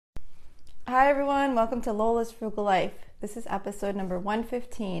Hi everyone, welcome to Lola's Frugal Life. This is episode number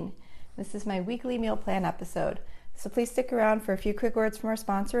 115. This is my weekly meal plan episode. So please stick around for a few quick words from our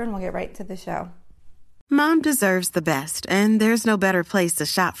sponsor and we'll get right to the show. Mom deserves the best, and there's no better place to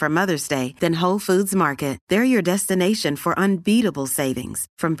shop for Mother's Day than Whole Foods Market. They're your destination for unbeatable savings,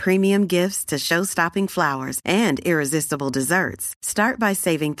 from premium gifts to show-stopping flowers and irresistible desserts. Start by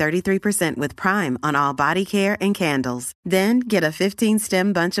saving 33% with Prime on all body care and candles. Then get a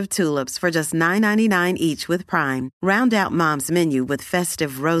 15-stem bunch of tulips for just $9.99 each with Prime. Round out Mom's menu with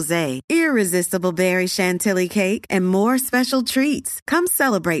festive rosé, irresistible berry chantilly cake, and more special treats. Come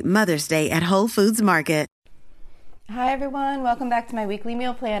celebrate Mother's Day at Whole Foods Market. Hi everyone, welcome back to my weekly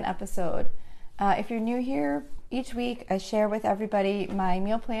meal plan episode. If you're new here, each week I share with everybody my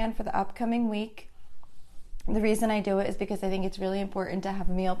meal plan for the upcoming week. The reason I do it is because I think it's really important to have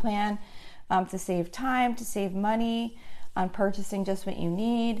a meal plan to save time, to save money on purchasing just what you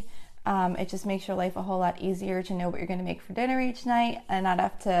need. It just makes your life a whole lot easier to know what you're going to make for dinner each night and not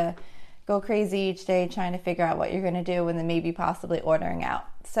have to go crazy each day trying to figure out what you're going to do and then maybe possibly ordering out.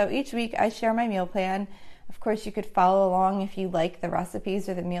 So each week I share my meal plan. Of course, you could follow along if you like the recipes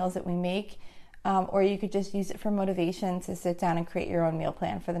or the meals that we make, or you could just use it for motivation to sit down and create your own meal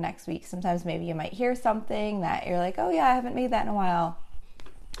plan for the next week. Sometimes maybe you might hear something that you're like, oh yeah, I haven't made that in a while.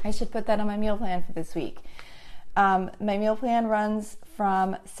 I should put that on my meal plan for this week. My meal plan runs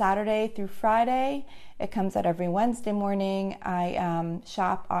from Saturday through Friday. It comes out every Wednesday morning. I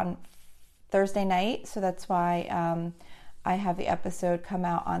shop on Thursday night, so that's why I have the episode come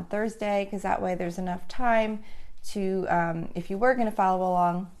out on Thursday, because that way there's enough time to, if you were going to follow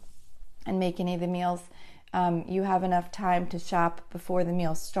along and make any of the meals, you have enough time to shop before the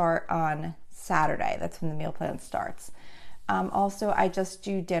meals start on Saturday. That's when the meal plan starts. Also, I just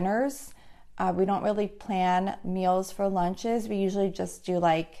do dinners. We don't really plan meals for lunches. We usually just do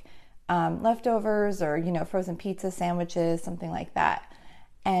like leftovers or, frozen pizza sandwiches, something like that.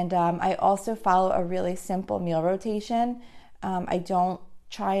 And I also follow a really simple meal rotation. I don't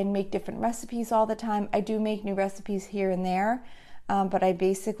try and make different recipes all the time. I do make new recipes here and there, but I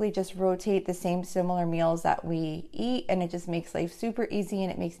basically just rotate the same similar meals that we eat, and it just makes life super easy,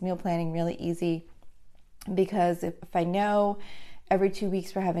 and it makes meal planning really easy, because if I know every 2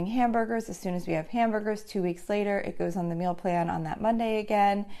 weeks we're having hamburgers, as soon as we have hamburgers, 2 weeks later, it goes on the meal plan on that Monday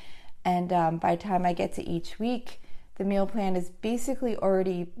again. And by the time I get to each week, the meal plan is basically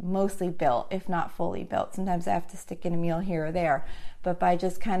already mostly built, if not fully built. Sometimes I have to stick in a meal here or there, but by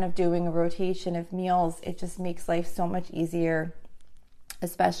just kind of doing a rotation of meals, it just makes life so much easier,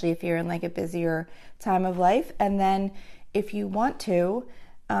 especially if you're in like a busier time of life. And then if you want to,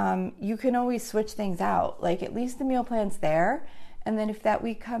 you can always switch things out. Like, at least the meal plan's there. And then if that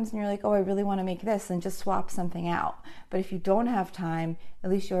week comes and you're like, oh, I really want to make this, then just swap something out. But if you don't have time,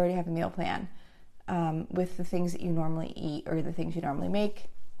 at least you already have a meal plan with the things that you normally eat or the things you normally make.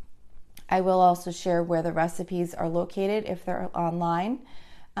 I will also share where the recipes are located if they're online.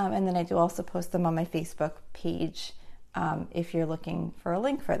 And then I do also post them on my Facebook page if you're looking for a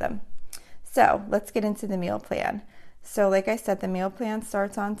link for them. So let's get into the meal plan. So like I said, the meal plan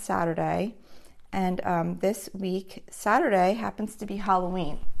starts on Saturday. And this week, Saturday, happens to be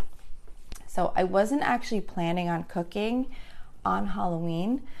Halloween. So I wasn't actually planning on cooking on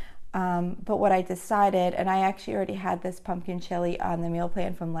Halloween. But what I decided, and I actually already had this pumpkin chili on the meal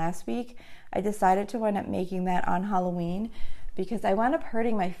plan from last week, I decided to wind up making that on Halloween because I wound up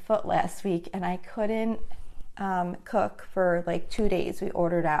hurting my foot last week and I couldn't cook for like 2 days. We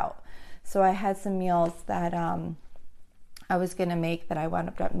ordered out. So I had some meals that I was going to make that I wound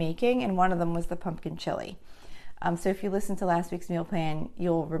up making, and one of them was the pumpkin chili. So if you listen to last week's meal plan,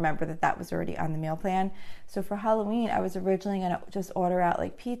 you'll remember that that was already on the meal plan. So for Halloween, I was originally going to just order out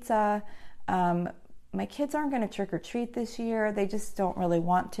like pizza. My kids aren't going to trick or treat this year. They just don't really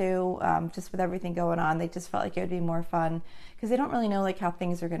want to, just with everything going on. They just felt like it would be more fun because they don't really know like how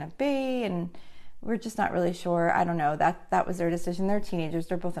things are going to be, and we're just not really sure. I don't know. That was their decision. They're teenagers.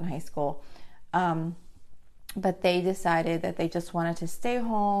 They're both in high school. But they decided that they just wanted to stay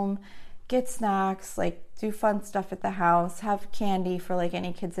home, get snacks, like do fun stuff at the house, have candy for like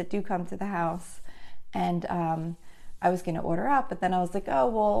any kids that do come to the house. And I was going to order out, but then I was like, oh,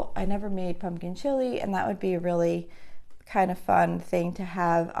 well, I never made pumpkin chili, and that would be a really kind of fun thing to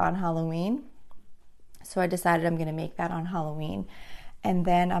have on Halloween. So I decided I'm going to make that on Halloween. And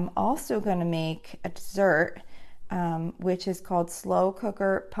then I'm also going to make a dessert, which is called slow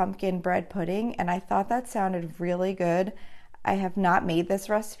cooker pumpkin bread pudding. And I thought that sounded really good. I have not made this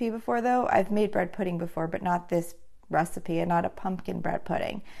recipe before, though. I've made bread pudding before, but not this recipe, and not a pumpkin bread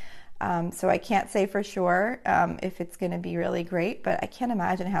pudding. So I can't say for sure if it's going to be really great, but I can't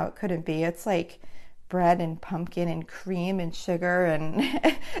imagine how it couldn't be. It's like bread and pumpkin and cream and sugar and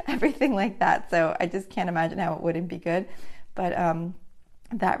everything like that. So I just can't imagine how it wouldn't be good. But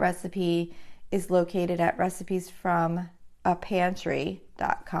that recipe is located at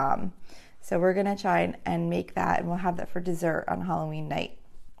recipesfromapantry.com. So we're going to try and make that, and we'll have that for dessert on Halloween night.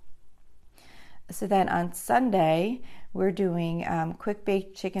 So then on Sunday, we're doing quick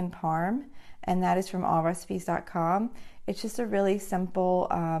baked chicken parm, and that is from allrecipes.com. It's just a really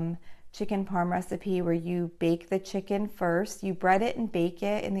simple chicken parm recipe where you bake the chicken first. You bread it and bake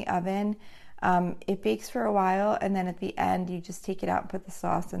it in the oven. It bakes for a while, and then at the end, you just take it out and put the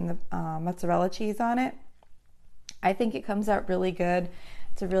sauce and the mozzarella cheese on it. I think it comes out really good.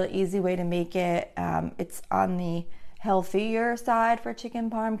 It's a really easy way to make it. It's on the healthier side for chicken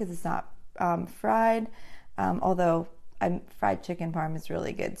parm because it's not fried, although fried chicken parm is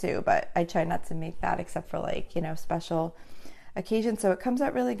really good too, but I try not to make that except for special occasions. So it comes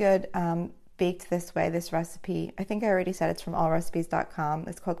out really good baked this way, this recipe. I think I already said it's from allrecipes.com.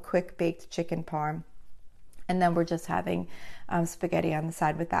 It's called quick baked chicken parm. And then we're just having spaghetti on the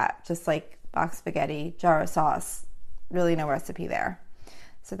side with that, just like box spaghetti, jar of sauce, really no recipe there.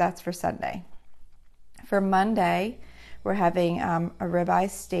 So that's for Sunday. For Monday, we're having a ribeye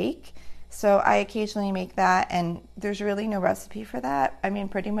steak. So I occasionally make that, and there's really no recipe for that. I mean,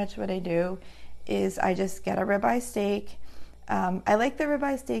 pretty much what I do is I just get a ribeye steak. I like the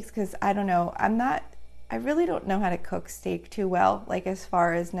ribeye steaks because I really don't know how to cook steak too well, like as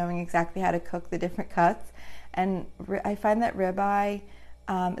far as knowing exactly how to cook the different cuts. And I find that ribeye,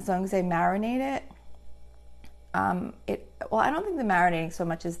 as long as I marinate it, I don't think the marinating so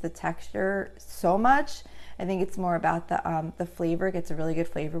much is the texture so much. I think it's more about the flavor. It gets a really good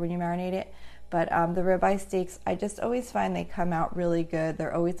flavor when you marinate it. But the ribeye steaks, I just always find they come out really good.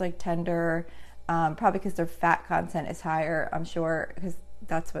 They're always like tender, probably because their fat content is higher, I'm sure, because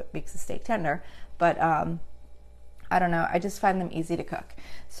that's what makes the steak tender. But I don't know. I just find them easy to cook.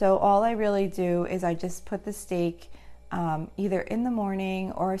 So all I really do is I just put the steak either in the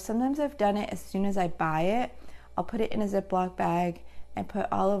morning, or sometimes I've done it as soon as I buy it. I'll put it in a Ziploc bag and put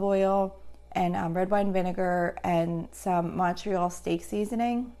olive oil and red wine vinegar and some Montreal steak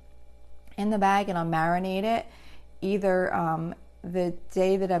seasoning in the bag, and I'll marinate it either the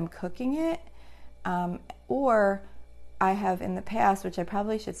day that I'm cooking it, or I have in the past, which I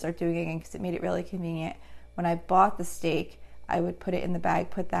probably should start doing again because it made it really convenient. When I bought the steak, I would put it in the bag,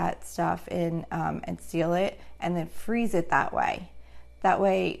 put that stuff in and seal it, and then freeze it that way. That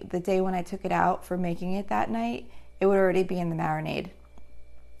way, the day when I took it out for making it that night, it would already be in the marinade.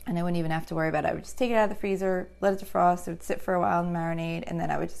 And I wouldn't even have to worry about it. I would just take it out of the freezer, let it defrost, it would sit for a while in the marinade, and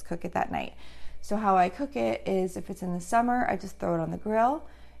then I would just cook it that night. So how I cook it is, if it's in the summer, I just throw it on the grill.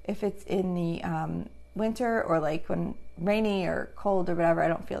 If it's in the winter, or like when rainy or cold or whatever, I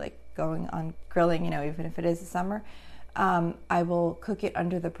don't feel like going on grilling, even if it is the summer, I will cook it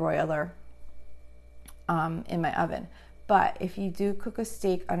under the broiler in my oven. But if you do cook a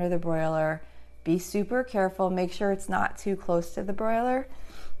steak under the broiler, be super careful. Make sure it's not too close to the broiler,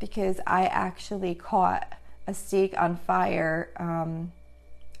 because I actually caught a steak on fire,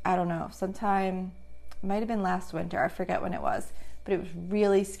 I don't know, sometime, it might have been last winter, I forget when it was, but it was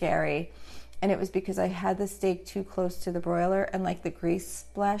really scary. And it was because I had the steak too close to the broiler, and like the grease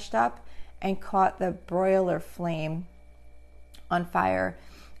splashed up and caught the broiler flame on fire.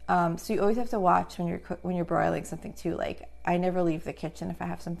 So you always have to watch when you're broiling something too. Like, I never leave the kitchen if I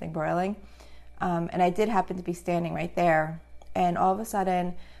have something broiling. And I did happen to be standing right there, and all of a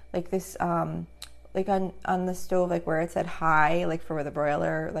sudden, like this, like on the stove, like where it said high, like for where the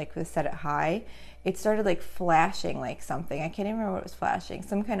broiler like was set at high, it started like flashing like something. I can't even remember what it was flashing,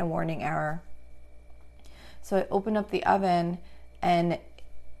 some kind of warning error. So I opened up the oven, and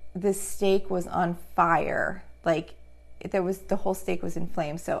the steak was on fire. Like, the whole steak was in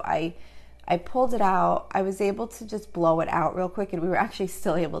flames. So I pulled it out. I was able to just blow it out real quick, and we were actually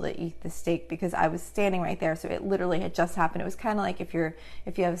still able to eat the steak because I was standing right there. So it literally had just happened. It was kind of like if you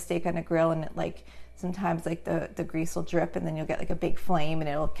have a steak on a grill, and it, like, sometimes like the grease will drip, and then you'll get like a big flame and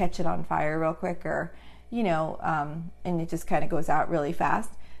it'll catch it on fire real quick, or and it just kind of goes out really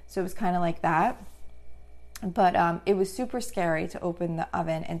fast. So it was kind of like that. But it was super scary to open the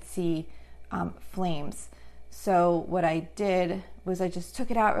oven and see flames. So what I did was I just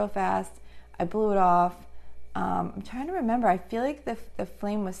took it out real fast. I blew it off. I'm trying to remember. I feel like the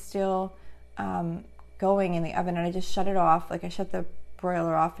flame was still going in the oven, and I just shut it off. Like, I shut the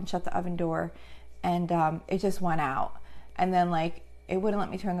broiler off and shut the oven door, and it just went out. And then, like, it wouldn't let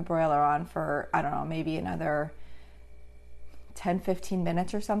me turn the broiler on for, I don't know, maybe another 10-15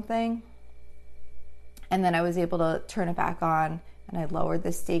 minutes or something. And then I was able to turn it back on, and I lowered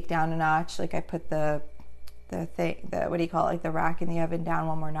the steak down a notch. Like I put the what do you call it, like the rack in the oven down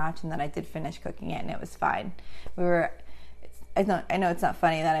one more notch, and then I did finish cooking it, and it was fine. I know it's not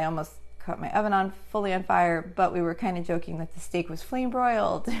funny that I almost caught my oven on fully on fire, but we were kind of joking that the steak was flame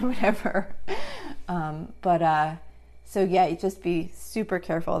broiled, whatever. So yeah, you just be super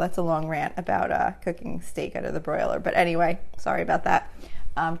careful. That's a long rant about cooking steak under the broiler. But anyway, sorry about that.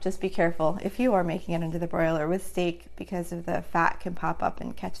 Just be careful if you are making it under the broiler with steak, because of the fat can pop up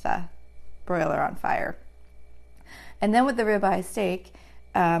and catch the broiler on fire. And then with the ribeye steak,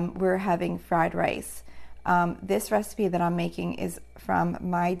 we're having fried rice. This recipe that I'm making is from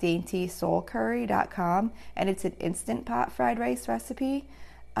mydaintysoulcurry.com, and it's an Instant Pot fried rice recipe.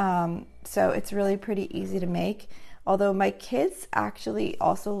 So it's really pretty easy to make. Although my kids actually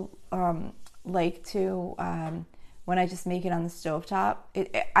also like to, when I just make it on the stovetop,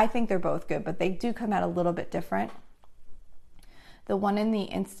 I think they're both good, but they do come out a little bit different. The one in the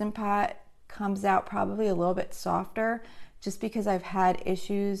Instant Pot comes out probably a little bit softer, just because I've had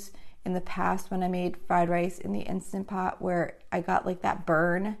issues in the past when I made fried rice in the Instant Pot where I got like that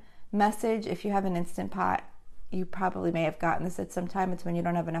burn message. If you have an Instant Pot, you probably may have gotten this at some time. It's when you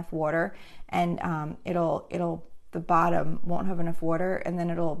don't have enough water, and the bottom won't have enough water, and then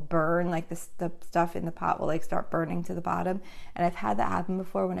it'll burn, like the stuff in the pot will like start burning to the bottom. And I've had that happen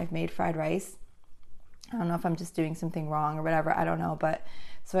before when I've made fried rice. I don't know if I'm just doing something wrong or whatever, I don't know, but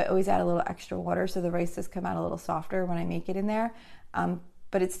so I always add a little extra water so the rice does come out a little softer when I make it in there.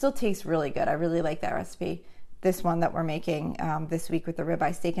 But it still tastes really good. I really like that recipe. This one that we're making this week with the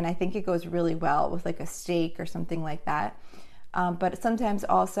ribeye steak, and I think it goes really well with like a steak or something like that. But sometimes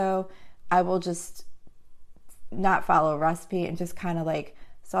also I will just not follow a recipe and just kind of like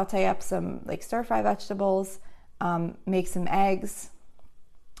saute up some like stir-fry vegetables, make some eggs,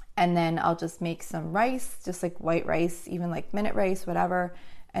 and then I'll just make some rice, just like white rice, even like minute rice, whatever,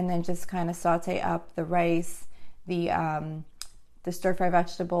 and then just kind of saute up the rice, the stir-fry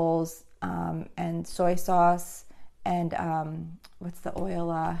vegetables, and soy sauce, and what's the oil?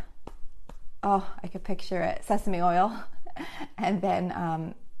 I could picture it, sesame oil, and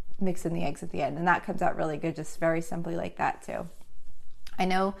then mix in the eggs at the end, and that comes out really good, just very simply like that too. I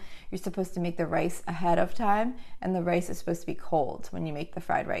know you're supposed to make the rice ahead of time, and the rice is supposed to be cold when you make the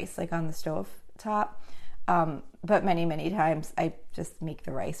fried rice, like on the stove top. But many times I just make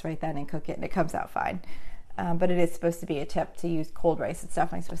the rice right then and cook it, and it comes out fine. But it is supposed to be a tip to use cold rice. It's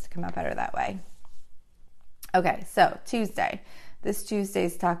definitely supposed to come out better that way. Okay, so Tuesday. This Tuesday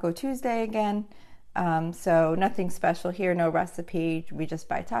is Taco Tuesday again. So nothing special here, no recipe. We just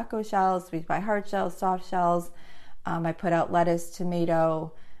buy taco shells. We buy hard shells, soft shells. I put out lettuce,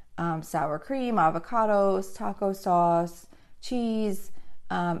 tomato, sour cream, avocados, taco sauce, cheese,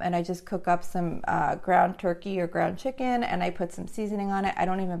 and I just cook up some ground turkey or ground chicken, and I put some seasoning on it. I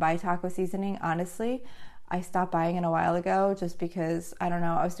don't even buy taco seasoning, honestly. I stopped buying it a while ago just because, I don't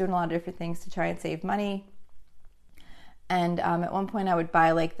know, I was doing a lot of different things to try and save money. And at one point I would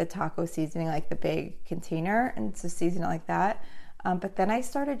buy like the taco seasoning, like the big container, and just season it like that. But then I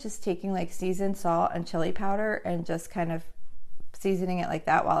started just taking like seasoned salt and chili powder and just kind of seasoning it like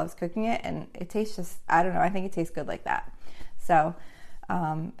that while I was cooking it. And it tastes just, I don't know, I think it tastes good like that. So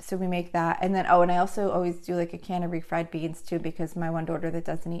we make that. And then, and I also always do like a can of refried beans too, because my one daughter that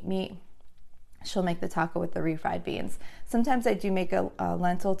doesn't eat meat, she'll make the taco with the refried beans. Sometimes I do make a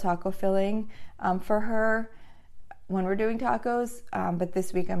lentil taco filling for her when we're doing tacos, but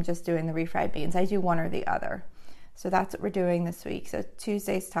this week I'm just doing the refried beans. I do one or the other. So that's what we're doing this week. So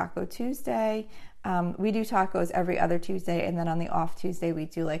Tuesday's Taco Tuesday. We do tacos every other Tuesday, and then on the off Tuesday we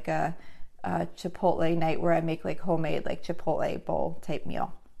do like a Chipotle night where I make like homemade like Chipotle bowl type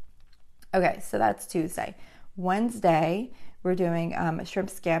meal. Okay, so that's Tuesday. Wednesday we're doing a shrimp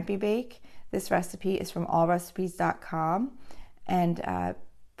scampi bake. This recipe is from allrecipes.com, and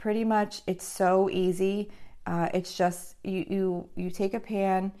pretty much it's so easy. It's just you take a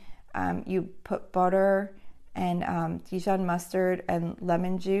pan, you put butter and Dijon mustard and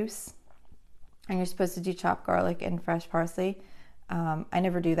lemon juice, and you're supposed to do chopped garlic and fresh parsley. I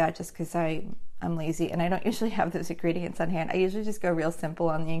never do that just because I'm lazy and I don't usually have those ingredients on hand. I usually just go real simple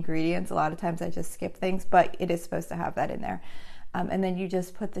on the ingredients. A lot of times I just skip things, but it is supposed to have that in there. And then you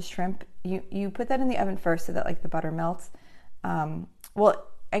just put the shrimp, you put that in the oven first so that like the butter melts. Well,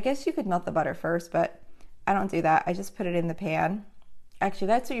 I guess you could melt the butter first, but I don't do that. I just put it in the pan. Actually,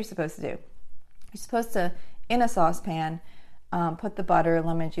 that's what you're supposed to do. You're supposed to, in a saucepan, put the butter,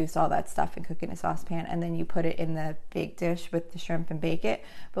 lemon juice, all that stuff, and cook in a saucepan, and then you put it in the big dish with the shrimp and bake it.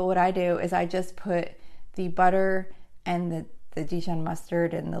 But what I do is I just put the butter and the Dijon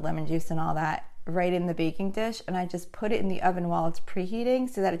mustard and the lemon juice and all that right in the baking dish, and I just put it in the oven while it's preheating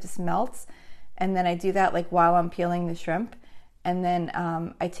so that it just melts. And then I do that like while I'm peeling the shrimp, and then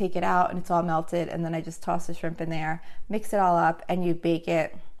I take it out and it's all melted, and then I just toss the shrimp in there, mix it all up, and you bake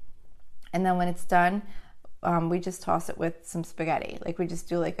it. And then when it's done, we just toss it with some spaghetti. Like we just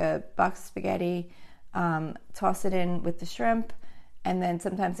do like a box of spaghetti, toss it in with the shrimp, and then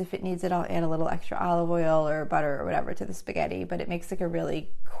sometimes if it needs it, I'll add a little extra olive oil or butter or whatever to the spaghetti. But it makes like a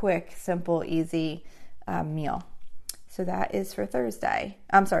really quick, simple, easy meal. So that is for Thursday.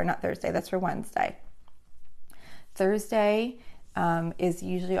 I'm sorry, not Thursday. That's for Wednesday. Thursday is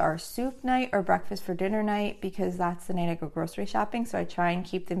usually our soup night or breakfast for dinner night, because that's the night I go grocery shopping. So I try and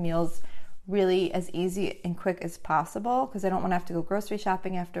keep the meals really as easy and quick as possible, because I don't want to have to go grocery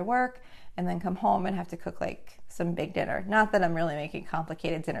shopping after work and then come home and have to cook like some big dinner. Not that I'm really making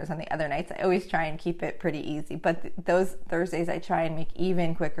complicated dinners on the other nights. I always try and keep it pretty easy, but those Thursdays I try and make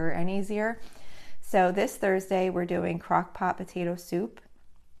even quicker and easier. So this Thursday we're doing crock pot potato soup.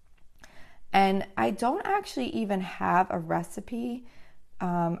 And I don't actually even have a recipe.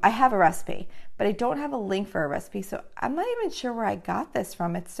 I have a recipe, but I don't have a link for a recipe. So I'm not even sure where I got this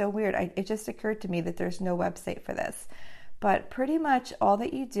from. It's so weird. It just occurred to me that there's no website for this. But pretty much all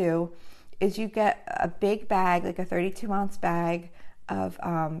that you do is you get a big bag, like a 32-ounce bag of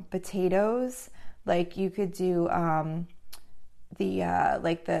potatoes. Like you could do the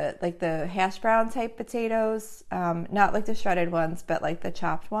hash brown type potatoes, not like the shredded ones, but like the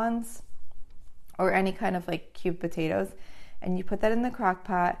chopped ones, or any kind of like cubed potatoes. And you put that in the crock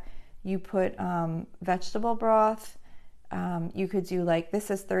pot. You put vegetable broth. You could do like, this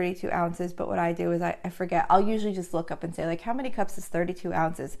is 32 ounces, but what I do is I forget. I'll usually just look up and say like, how many cups is 32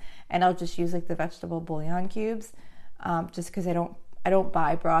 ounces? And I'll just use like the vegetable bouillon cubes, just because I don't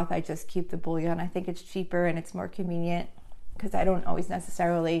buy broth. I just keep the bouillon. I think it's cheaper and it's more convenient, because I don't always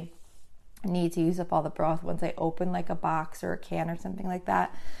necessarily need to use up all the broth once I open like a box or a can or something like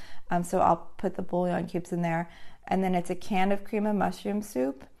that. So I'll put the bouillon cubes in there. And then it's a can of cream of mushroom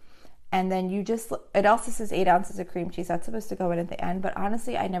soup. And then it also says 8 ounces of cream cheese. That's supposed to go in at the end. But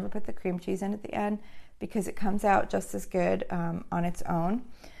honestly, I never put the cream cheese in at the end, because it comes out just as good on its own.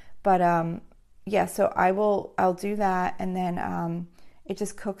 But yeah, so I'll do that. And then it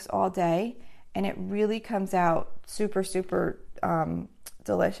just cooks all day. And it really comes out super, super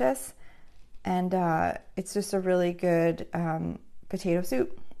delicious. And it's just a really good potato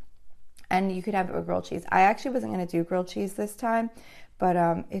soup. And you could have it with grilled cheese. I actually wasn't going to do grilled cheese this time, but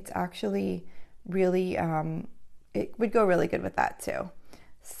it's actually really, it would go really good with that too.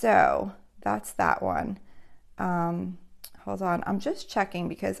 So that's that one. Hold on, I'm just checking,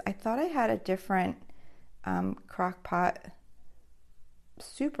 because I thought I had a different crock pot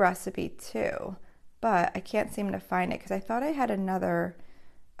soup recipe too, but I can't seem to find it, because I thought I had another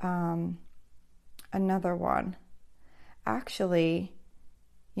one. Actually,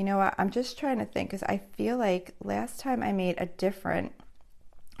 you know what? I'm just trying to think, because I feel like last time I made a different,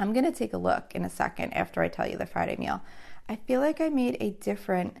 I'm going to take a look in a second after I tell you the Friday meal. I feel like I made a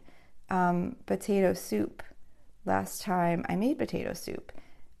different potato soup last time I made potato soup.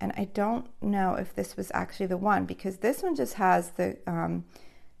 And I don't know if this was actually the one, because this one just has the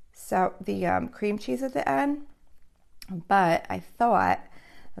cream cheese at the end. But I thought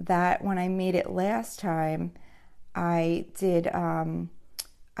that when I made it last time, I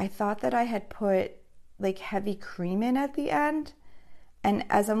thought that I had put like heavy cream in at the end. And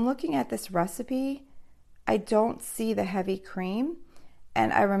as I'm looking at this recipe, I don't see the heavy cream.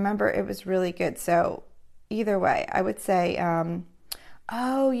 And I remember it was really good. So either way, I would say,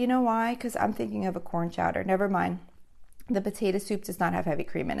 oh, you know why? Because I'm thinking of a corn chowder. Never mind. The potato soup does not have heavy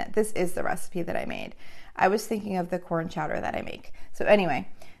cream in it. This is the recipe that I made. I was thinking of the corn chowder that I make. So anyway,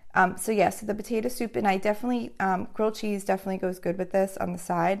 so the potato soup, and I definitely, grilled cheese definitely goes good with this on the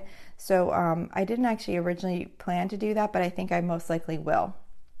side. So I didn't actually originally plan to do that, but I think I most likely will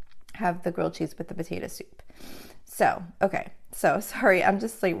have the grilled cheese with the potato soup. So, okay. So sorry, I'm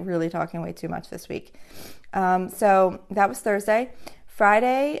just like really talking way too much this week. So that was Thursday.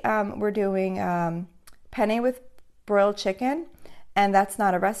 Friday, we're doing penne with broiled chicken, and that's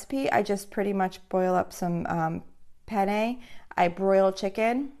not a recipe. I just pretty much boil up some penne. I broil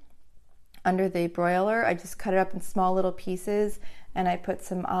chicken under the broiler. I just cut it up in small little pieces, and I put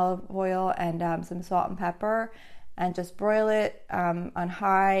some olive oil and some salt and pepper, and just broil it on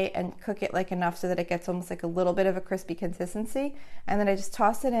high and cook it like enough so that it gets almost like a little bit of a crispy consistency. And then I just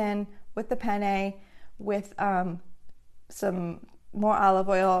toss it in with the penne with some more olive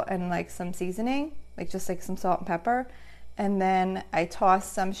oil and like some seasoning, like just like some salt and pepper. And then I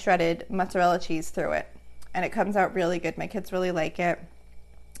toss some shredded mozzarella cheese through it. and it comes out really good. My kids really like it.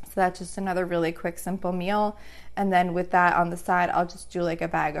 So that's just another really quick, simple meal. And then with that on the side, I'll just do like a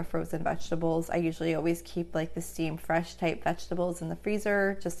bag of frozen vegetables. I usually always keep like the steamed fresh type vegetables in the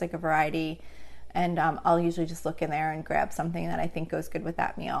freezer, just like a variety. And I'll usually just look in there and grab something that I think goes good with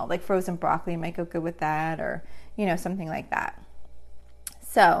that meal. Like frozen broccoli might go good with that, or, something like that.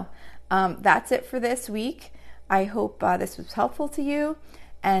 So that's it for this week. I hope this was helpful to you.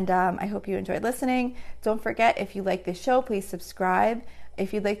 And I hope you enjoyed listening. Don't forget, if you like this show, please subscribe.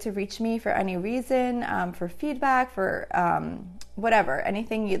 If you'd like to reach me for any reason, for feedback, for whatever,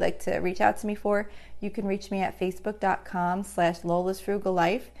 anything you'd like to reach out to me for, you can reach me at facebook.com/Lola's Frugal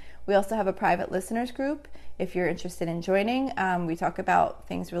Life. We also have a private listeners group if you're interested in joining. We talk about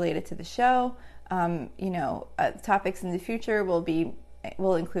things related to the show. Topics in the future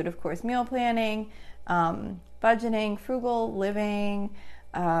will include, of course, meal planning, budgeting, frugal living,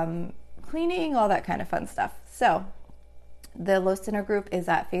 cleaning, all that kind of fun stuff. So the listener group is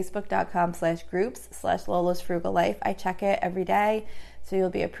at facebook.com/groups/Lola's Frugal Life. I check it every day, so you'll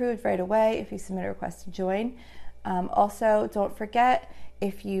be approved right away if you submit a request to join. Also, don't forget,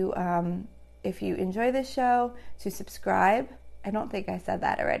 if you enjoy this show, to subscribe. I don't think I said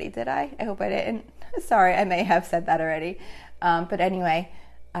that already, did I? I hope I didn't. Sorry, I may have said that already. But anyway,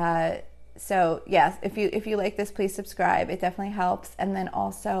 so yes, if you like this, please subscribe. It definitely helps. And then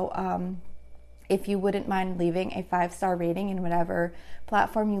also, if you wouldn't mind leaving a 5-star rating in whatever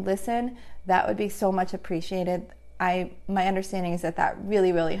platform you listen, that would be so much appreciated. My understanding is that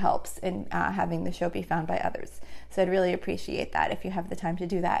really, really helps in having the show be found by others. So I'd really appreciate that if you have the time to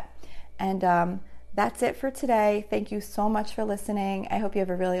do that. And that's it for today. Thank you so much for listening. I hope you have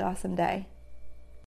a really awesome day.